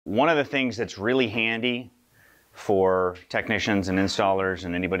one of the things that's really handy for technicians and installers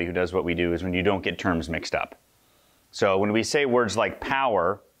and anybody who does what we do is when you don't get terms mixed up. So when we say words like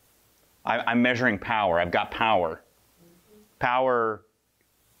power, I'm measuring power. I've got power. Power,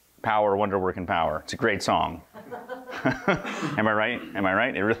 power, wonder working power. It's a great song. Am I right? Am I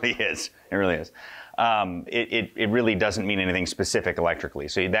right? It really is. It really is. It really doesn't mean anything specific electrically.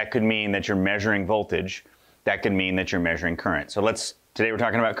 So that could mean that you're measuring voltage. That could mean that you're measuring current. So today we're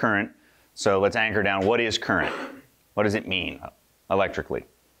talking about current. So let's anchor down. What is current? What does it mean electrically?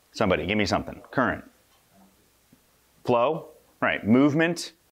 Somebody, give me something. Current. Flow? Right.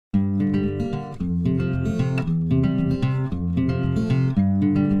 Movement.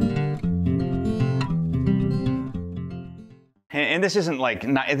 And this isn't like,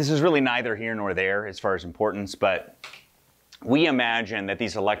 this is really neither here nor there as far as importance, but we imagine that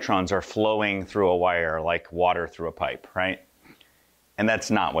these electrons are flowing through a wire like water through a pipe, right? And that's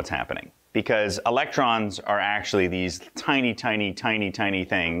not what's happening, because electrons are actually these tiny, tiny, tiny, tiny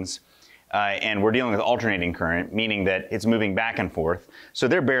things. And we're dealing with alternating current, meaning that it's moving back and forth. So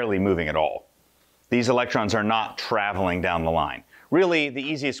they're barely moving at all. These electrons are not traveling down the line. Really, the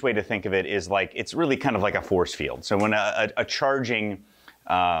easiest way to think of it is like, it's really kind of like a force field. So when a charging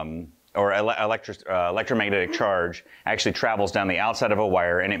or electromagnetic charge actually travels down the outside of a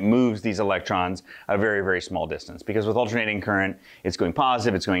wire and it moves these electrons a very, very small distance. Because with alternating current, it's going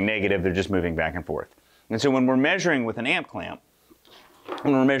positive, it's going negative, they're just moving back and forth. And so when we're measuring with an amp clamp,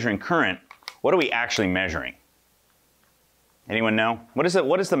 when we're measuring current, what are we actually measuring? Anyone know? What is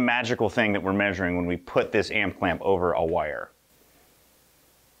the magical thing that we're measuring when we put this amp clamp over a wire?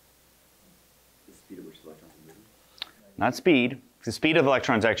 The speed at which electrons are moving? Not speed. The speed of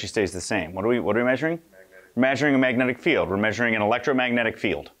electrons actually stays the same. What are we measuring? Magnetic. We're measuring a magnetic field. We're measuring an electromagnetic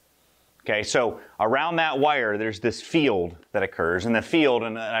field. Okay, so around that wire, there's this field that occurs. And the field,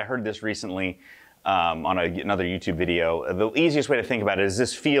 and I heard this recently on another YouTube video, the easiest way to think about it is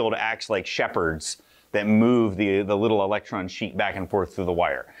this field acts like shepherds that move the little electron sheet back and forth through the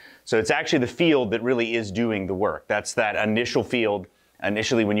wire. So it's actually the field that really is doing the work. That's that initial field.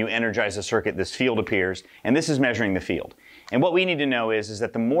 Initially, when you energize a circuit, this field appears, and this is measuring the field. And what we need to know is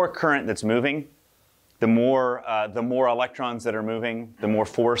that the more current that's moving, the more electrons that are moving, the more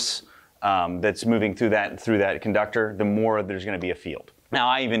force that's moving through that conductor, the more there's going to be a field. Now,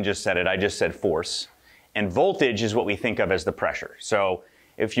 I even just said it. I just said force. And voltage is what we think of as the pressure. So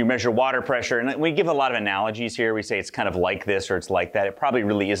if you measure water pressure, and we give a lot of analogies here, we say it's kind of like this or it's like that. It probably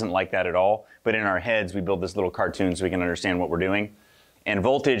really isn't like that at all. But in our heads, we build this little cartoon so we can understand what we're doing. And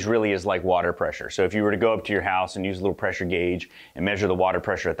voltage really is like water pressure. So if you were to go up to your house and use a little pressure gauge and measure the water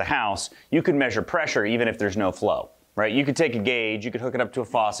pressure at the house, you could measure pressure even if there's no flow, right? You could take a gauge, you could hook it up to a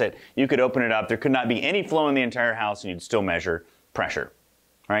faucet, you could open it up. There could not be any flow in the entire house and you'd still measure pressure.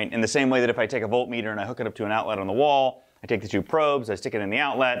 Right? In the same way that if I take a voltmeter and I hook it up to an outlet on the wall, I take the two probes, I stick it in the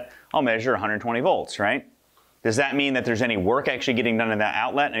outlet, I'll measure 120 volts, right? Does that mean that there's any work actually getting done in that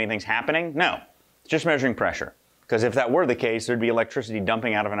outlet? Anything's happening? No. It's just measuring pressure. Because if that were the case, there'd be electricity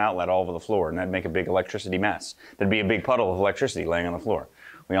dumping out of an outlet all over the floor, and that'd make a big electricity mess. There'd be a big puddle of electricity laying on the floor.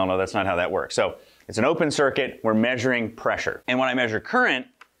 We all know that's not how that works. So it's an open circuit, we're measuring pressure. And when I measure current,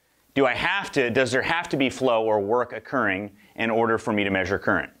 does there have to be flow or work occurring in order for me to measure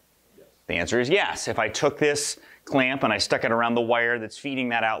current? Yes. The answer is yes. If I took this clamp and I stuck it around the wire that's feeding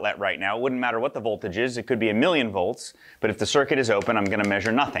that outlet right now, it wouldn't matter what the voltage is. It could be 1,000,000 volts, but if the circuit is open, I'm going to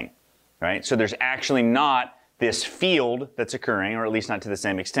measure nothing, right? So there's actually not this field that's occurring, or at least not to the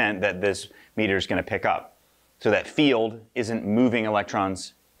same extent that this meter is going to pick up. So that field isn't moving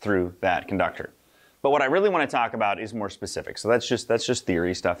electrons through that conductor. But what I really want to talk about is more specific. So that's just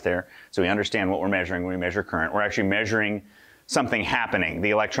theory stuff there. So we understand what we're measuring when we measure current. We're actually measuring something happening. The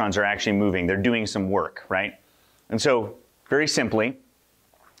electrons are actually moving. They're doing some work, right? And so very simply,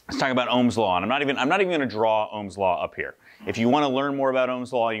 let's talk about Ohm's law. And I'm not even going to draw Ohm's law up here. If you want to learn more about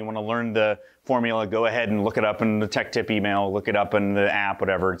Ohm's law, you want to learn the formula, go ahead and look it up in the tech tip email, look it up in the app,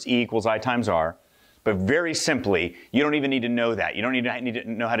 whatever. It's E equals I times R. But very simply, you don't even need to know that. You don't need to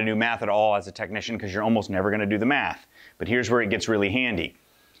know how to do math at all as a technician because you're almost never going to do the math. But here's where it gets really handy.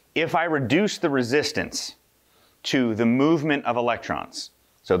 If I reduce the resistance to the movement of electrons,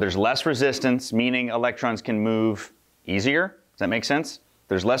 so there's less resistance, meaning electrons can move easier. Does that make sense?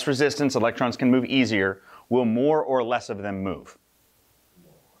 There's less resistance, electrons can move easier. Will more or less of them move?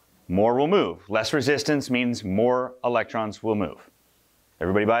 More will move. Less resistance means more electrons will move.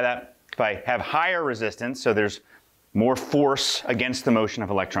 Everybody buy that? If I have higher resistance, so there's more force against the motion of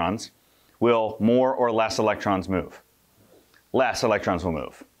electrons, will more or less electrons move? Less electrons will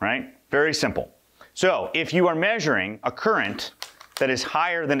move, right? Very simple. So if you are measuring a current that is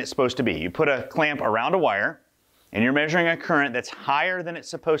higher than it's supposed to be. You put a clamp around a wire, and you're measuring a current that's higher than it's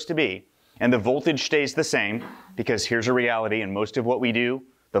supposed to be, and the voltage stays the same, because here's a reality, in most of what we do,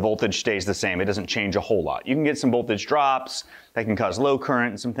 the voltage stays the same. It doesn't change a whole lot. You can get some voltage drops that can cause low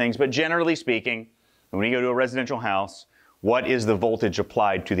current and some things, but generally speaking, when you go to a residential house, what is the voltage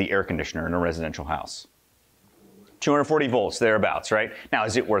applied to the air conditioner in a residential house? 240 volts, thereabouts, right? Now,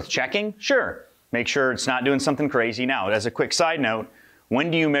 is it worth checking? Sure. Make sure it's not doing something crazy. Now, as a quick side note, when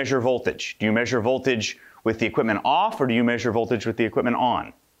do you measure voltage? Do you measure voltage with the equipment off, or do you measure voltage with the equipment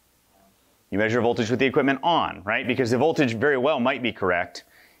on? You measure voltage with the equipment on, right? Because the voltage very well might be correct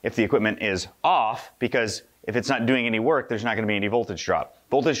if the equipment is off, because if it's not doing any work, there's not going to be any voltage drop.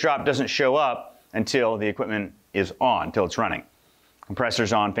 Voltage drop doesn't show up until the equipment is on, until it's running.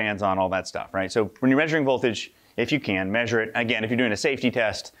 Compressors on, fans on, all that stuff, right? So when you're measuring voltage, if you can, measure it. Again, if you're doing a safety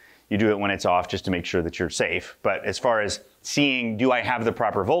test, you do it when it's off just to make sure that you're safe. But as far as seeing, do I have the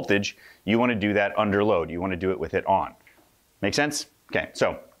proper voltage, you want to do that under load. You want to do it with it on. Make sense? Okay,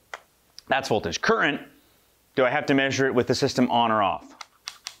 so that's voltage. Current, do I have to measure it with the system on or off?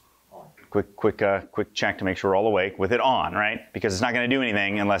 Quick check to make sure we're all awake. With it on, right? Because it's not going to do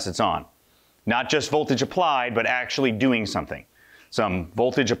anything unless it's on. Not just voltage applied, but actually doing something. Some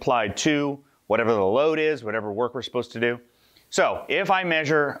voltage applied to whatever the load is, whatever work we're supposed to do. So if I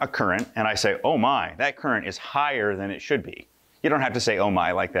measure a current and I say, oh my, that current is higher than it should be. You don't have to say oh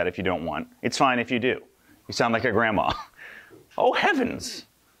my like that if you don't want. It's fine if you do. You sound like a grandma. Oh heavens.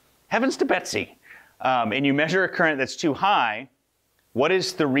 Heavens to Betsy. And you measure a current that's too high, what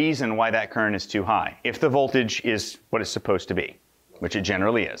is the reason why that current is too high? If the voltage is what it's supposed to be, which it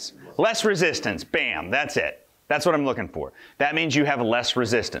generally is. Less resistance, bam, that's it. That's what I'm looking for. That means you have less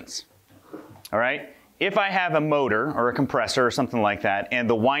resistance. All right? If I have a motor or a compressor or something like that, and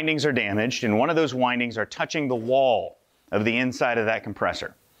the windings are damaged, and one of those windings are touching the wall of the inside of that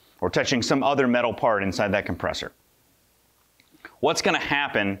compressor, or touching some other metal part inside that compressor, what's going to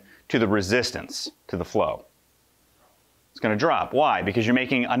happen to the resistance to the flow? It's going to drop. Why? Because you're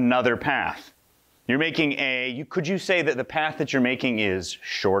making another path. You're making could you say that the path that you're making is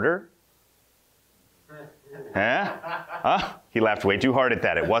shorter? Huh? He laughed way too hard at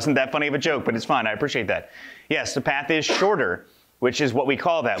that. It wasn't that funny of a joke, but it's fine. I appreciate that. Yes, the path is shorter, which is what we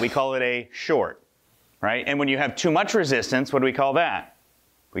call that. We call it a short, right? And when you have too much resistance, what do we call that?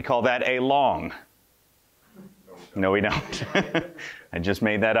 We call that a long. No, we don't. I just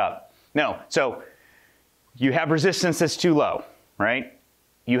made that up. No, so you have resistance that's too low, right?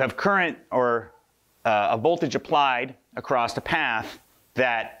 You have current or a voltage applied across a path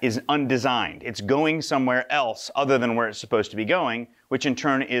that is undesigned. It's going somewhere else other than where it's supposed to be going, which in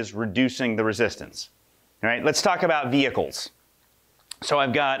turn is reducing the resistance. All right, let's talk about vehicles. So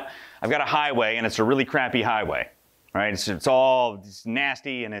I've got a highway, and it's a really crappy highway. Right? It's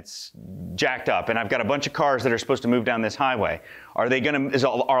nasty and it's jacked up, and I've got a bunch of cars that are supposed to move down this highway. Are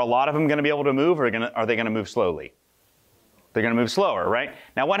a lot of them going to be able to move, or are they going to move slowly? They're going to move slower, right?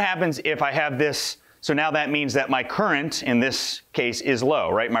 Now what happens if I have this? So now that means that my current in this case is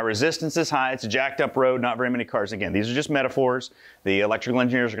low, right? My resistance is high. It's a jacked up road, not very many cars. Again, these are just metaphors. The electrical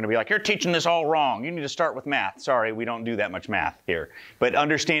engineers are going to be like, you're teaching this all wrong. You need to start with math. Sorry, we don't do that much math here. But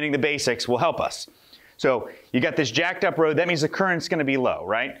understanding the basics will help us. So you got this jacked up road, that means the current's going to be low,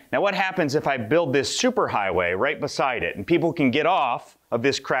 right? Now what happens if I build this superhighway right beside it, and people can get off of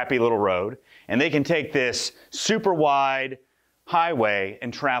this crappy little road, and they can take this super wide highway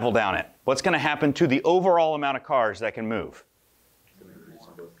and travel down it? What's going to happen to the overall amount of cars that can move?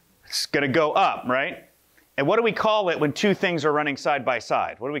 It's going to go up, right? And what do we call it when two things are running side by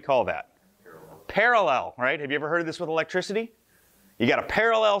side? What do we call that? Parallel, right? Have you ever heard of this with electricity? You got a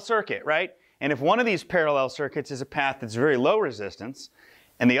parallel circuit, right? And if one of these parallel circuits is a path that's very low resistance,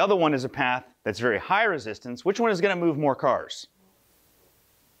 and the other one is a path that's very high resistance, which one is going to move more cars?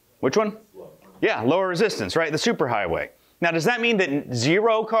 Which one? Yeah, lower resistance, right? The superhighway. Now, does that mean that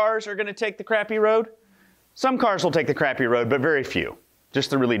 0 cars are going to take the crappy road? Some cars will take the crappy road, but very few.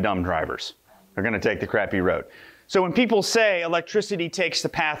 Just the really dumb drivers are going to take the crappy road. So when people say electricity takes the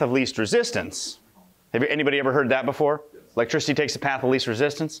path of least resistance, have anybody ever heard that before? Electricity takes the path of least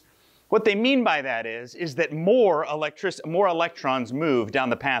resistance? What they mean by that is that more electrons move down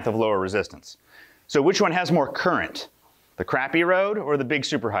the path of lower resistance. So which one has more current? The crappy road or the big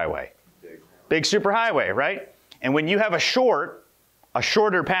superhighway? Big superhighway, right? And when you have a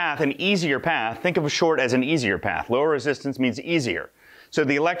shorter path, an easier path, think of a short as an easier path. Lower resistance means easier. So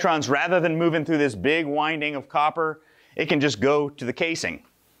the electrons, rather than moving through this big winding of copper, it can just go to the casing.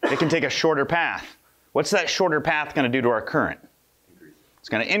 It can take a shorter path. What's that shorter path going to do to our current? It's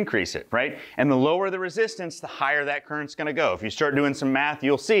going to increase it, right? And the lower the resistance, the higher that current's going to go. If you start doing some math,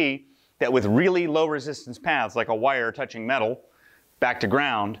 you'll see that with really low resistance paths, like a wire touching metal back to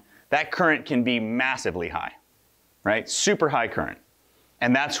ground, that current can be massively high, right? Super high current.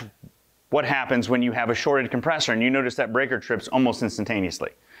 And that's what happens when you have a shorted compressor and you notice that breaker trips almost instantaneously.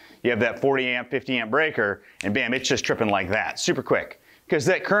 You have that 40 amp, 50 amp breaker and bam, it's just tripping like that, super quick. Because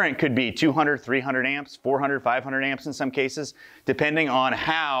that current could be 200, 300 amps, 400, 500 amps in some cases, depending on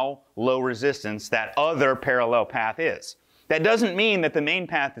how low resistance that other parallel path is. That doesn't mean that the main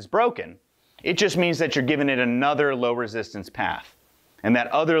path is broken. It just means that you're giving it another low resistance path. And that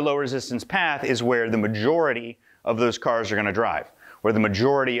other low resistance path is where the majority of those cars are going to drive, where the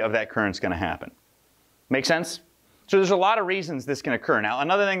majority of that current's going to happen. Make sense? So there's a lot of reasons this can occur. Now,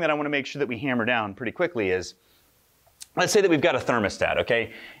 another thing that I want to make sure that we hammer down pretty quickly is, let's say that we've got a thermostat,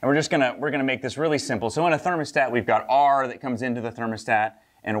 okay? And we're gonna make this really simple. So in a thermostat, we've got R that comes into the thermostat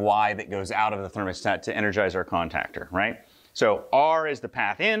and Y that goes out of the thermostat to energize our contactor, right? So R is the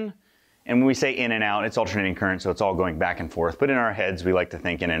path in, and when we say in and out, it's alternating current, so it's all going back and forth. But in our heads, we like to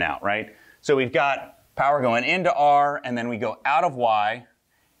think in and out, right? So we've got power going into R, and then we go out of Y,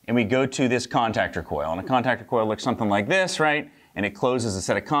 and we go to this contactor coil. And a contactor coil looks something like this, right? And it closes a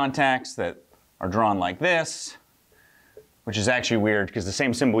set of contacts that are drawn like this, which is actually weird because the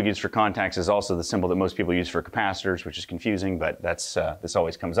same symbol used for contacts is also the symbol that most people use for capacitors, which is confusing, but that's, this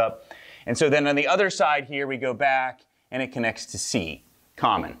always comes up. And so then on the other side here, we go back and it connects to C,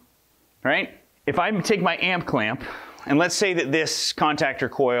 common, right? If I take my amp clamp, and let's say that this contactor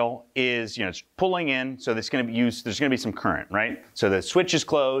coil is, it's pulling in, so there's going to be some current, right? So the switch is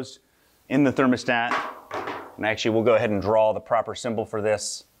closed in the thermostat, and actually we'll go ahead and draw the proper symbol for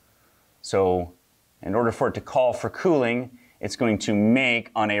this. So in order for it to call for cooling, it's going to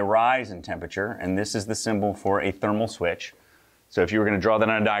make on a rise in temperature, and this is the symbol for a thermal switch. So if you were going to draw that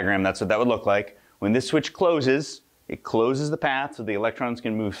on a diagram, that's what that would look like. When this switch closes, it closes the path so the electrons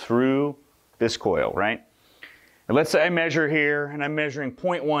can move through this coil, right? And let's say I measure here, and I'm measuring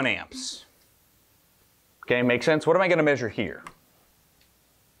 0.1 amps. Okay, make sense? What am I going to measure here?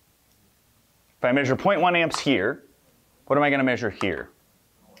 If I measure 0.1 amps here, what am I going to measure here?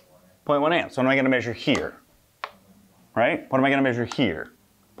 0.1 amps. What am I going to measure here? Right? What am I going to measure here?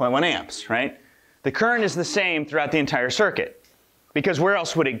 0.1 amps, right? The current is the same throughout the entire circuit, because where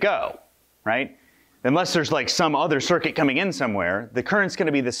else would it go, right? Unless there's like some other circuit coming in somewhere, the current's going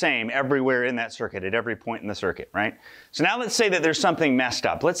to be the same everywhere in that circuit, at every point in the circuit, right? So now let's say that there's something messed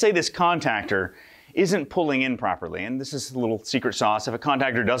up. Let's say this contactor isn't pulling in properly, and this is a little secret sauce. If a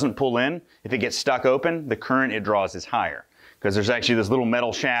contactor doesn't pull in, if it gets stuck open, the current it draws is higher, because there's actually this little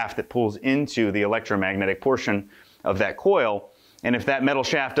metal shaft that pulls into the electromagnetic portion of that coil. And if that metal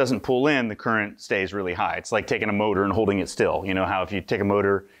shaft doesn't pull in, the current stays really high. It's like taking a motor and holding it still. You know how if you take a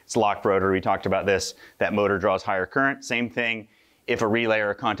motor, it's locked rotor, we talked about this, that motor draws higher current. Same thing if a relay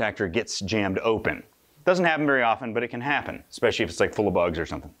or a contactor gets jammed open. Doesn't happen very often, but it can happen, especially if it's like full of bugs or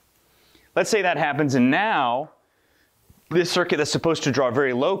something. Let's say that happens, and now this circuit that's supposed to draw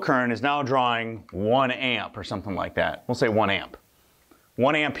very low current is now drawing 1 amp or something like that. We'll say 1 amp.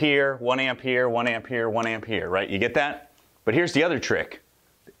 1 amp here, 1 amp here, 1 amp here, 1 amp here, right? You get that? But here's the other trick.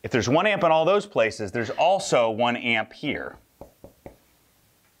 If there's 1 amp in all those places, there's also 1 amp here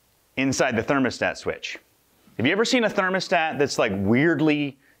inside the thermostat switch. Have you ever seen a thermostat that's like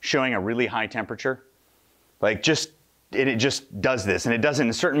weirdly showing a really high temperature? Like it just does this, and it does it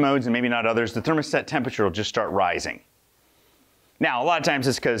in certain modes and maybe not others. The thermostat temperature will just start rising. Now, a lot of times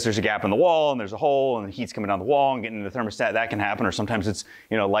it's because there's a gap in the wall and there's a hole and the heat's coming down the wall and getting into the thermostat. That can happen, or sometimes it's,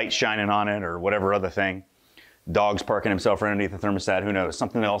 light shining on it or whatever other thing. Dog's parking himself right underneath the thermostat, who knows,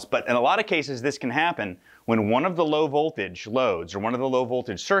 something else. But in a lot of cases, this can happen when one of the low voltage loads or one of the low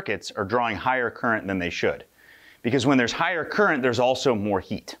voltage circuits are drawing higher current than they should. Because when there's higher current, there's also more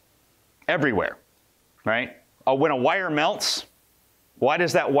heat everywhere, right? When a wire melts, why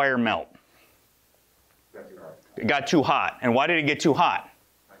does that wire melt? It got too hot. And why did it get too hot?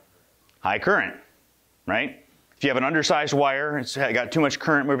 High current, right? If you have an undersized wire, it's got too much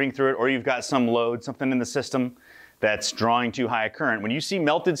current moving through it, or you've got some load, something in the system that's drawing too high a current. When you see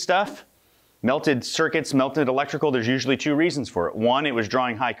melted stuff, melted circuits, melted electrical, there's usually 2 reasons for it. 1, it was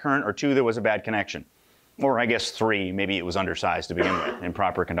drawing high current, or 2, there was a bad connection. Or I guess 3, maybe it was undersized to begin with,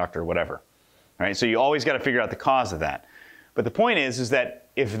 improper conductor, whatever. All right, so you always got to figure out the cause of that. But the point is that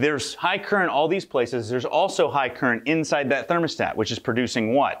if there's high current all these places, there's also high current inside that thermostat, which is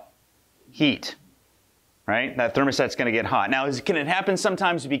producing what? Heat. Right? That thermostat's going to get hot. Now, can it happen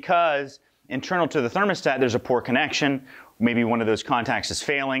sometimes because internal to the thermostat there's a poor connection? Maybe one of those contacts is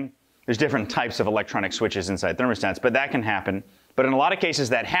failing. There's different types of electronic switches inside thermostats, but that can happen. But in a lot of cases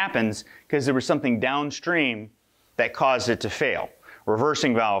that happens because there was something downstream that caused it to fail.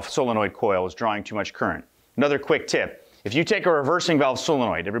 Reversing valve solenoid coil is drawing too much current. Another quick tip, if you take a reversing valve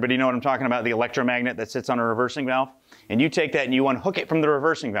solenoid, everybody know what I'm talking about, the electromagnet that sits on a reversing valve? And you take that and you unhook it from the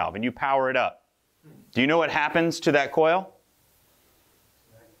reversing valve and you power it up. Do you know what happens to that coil?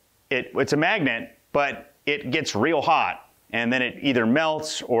 It's a magnet, but it gets real hot and then it either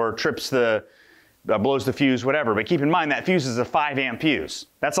melts or trips blows the fuse, whatever. But keep in mind that fuse is a 5 amp fuse.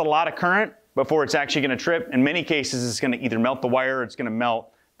 That's a lot of current before it's actually going to trip. In many cases, it's going to either melt the wire or it's going to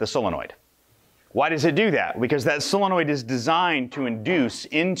melt the solenoid. Why does it do that? Because that solenoid is designed to induce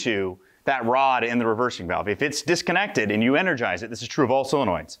into that rod in the reversing valve. If it's disconnected and you energize it, this is true of all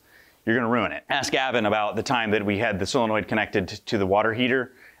solenoids, you're going to ruin it. Ask Gavin about the time that we had the solenoid connected to the water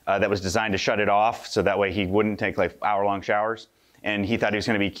heater that was designed to shut it off so that way he wouldn't take like hour-long showers. And he thought he was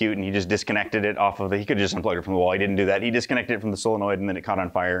going to be cute and he just disconnected it off of he could have just unplugged it from the wall. He didn't do that. He disconnected it from the solenoid and then it caught on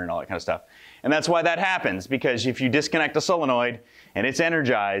fire and all that kind of stuff. And that's why that happens, because if you disconnect a solenoid and it's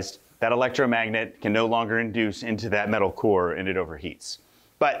energized, that electromagnet can no longer induce into that metal core and it overheats.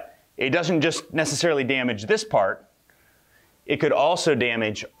 But it doesn't just necessarily damage this part. It could also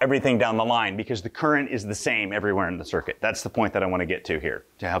damage everything down the line because the current is the same everywhere in the circuit. That's the point that I want to get to here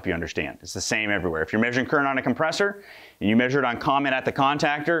to help you understand. It's the same everywhere. If you're measuring current on a compressor and you measure it on common at the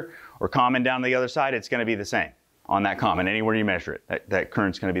contactor or common down the other side, it's going to be the same on that common. Anywhere you measure it, that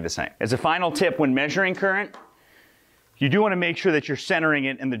current's going to be the same. As a final tip when measuring current, you do want to make sure that you're centering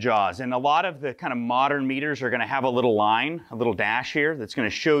it in the jaws. And a lot of the kind of modern meters are going to have a little line, a little dash here that's going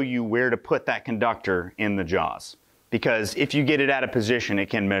to show you where to put that conductor in the jaws. Because if you get it out of position, it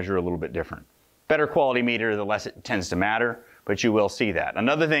can measure a little bit different. Better quality meter, the less it tends to matter, but you will see that.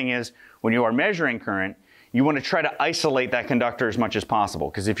 Another thing is, when you are measuring current, you want to try to isolate that conductor as much as possible.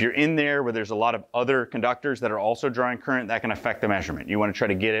 Because if you're in there where there's a lot of other conductors that are also drawing current, that can affect the measurement. You want to try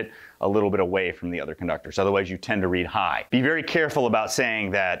to get it a little bit away from the other conductors. Otherwise, you tend to read high. Be very careful about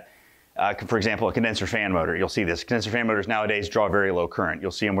saying that, for example, a condenser fan motor, you'll see this. Condenser fan motors nowadays draw very low current. You'll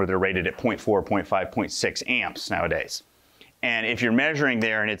see them where they're rated at 0.4, 0.5, 0.6 amps nowadays. And if you're measuring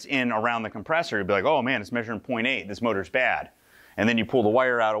there and it's in around the compressor, you'll be like, oh man, it's measuring 0.8, this motor's bad. And then you pull the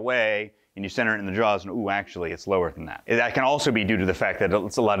wire out away and you center it in the jaws and ooh, actually it's lower than that. That can also be due to the fact that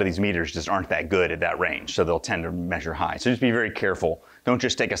a lot of these meters just aren't that good at that range, so they'll tend to measure high. So just be very careful. Don't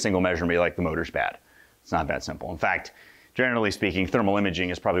just take a single measurement and be like the motor's bad. It's not that simple. In fact, generally speaking, thermal imaging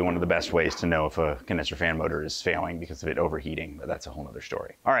is probably one of the best ways to know if a condenser fan motor is failing because of it overheating, but that's a whole other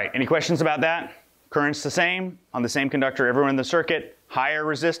story. All right, any questions about that? Current's the same on the same conductor everywhere in the circuit. Higher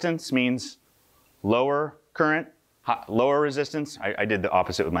resistance means lower current. Lower resistance, I did the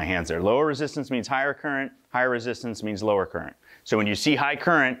opposite with my hands there. Lower resistance means higher current. Higher resistance means lower current. So when you see high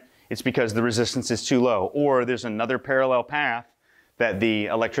current, it's because the resistance is too low, or there's another parallel path that the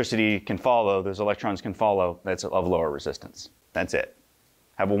electricity can follow, those electrons can follow, that's of lower resistance. That's it.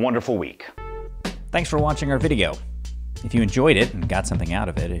 Have a wonderful week. Thanks for watching our video. If you enjoyed it and got something out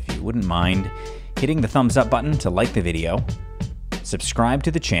of it, if you wouldn't mind hitting the thumbs up button to like the video, subscribe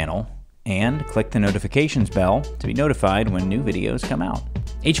to the channel, and click the notifications bell to be notified when new videos come out.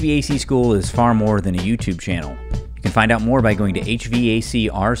 HVAC School is far more than a YouTube channel. You can find out more by going to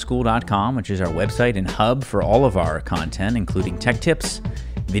hvacrschool.com, which is our website and hub for all of our content, including tech tips,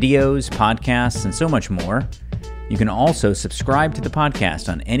 videos, podcasts, and so much more. You can also subscribe to the podcast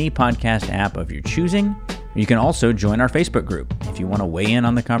on any podcast app of your choosing. You can also join our Facebook group if you want to weigh in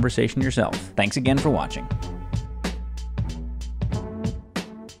on the conversation yourself. Thanks again for watching.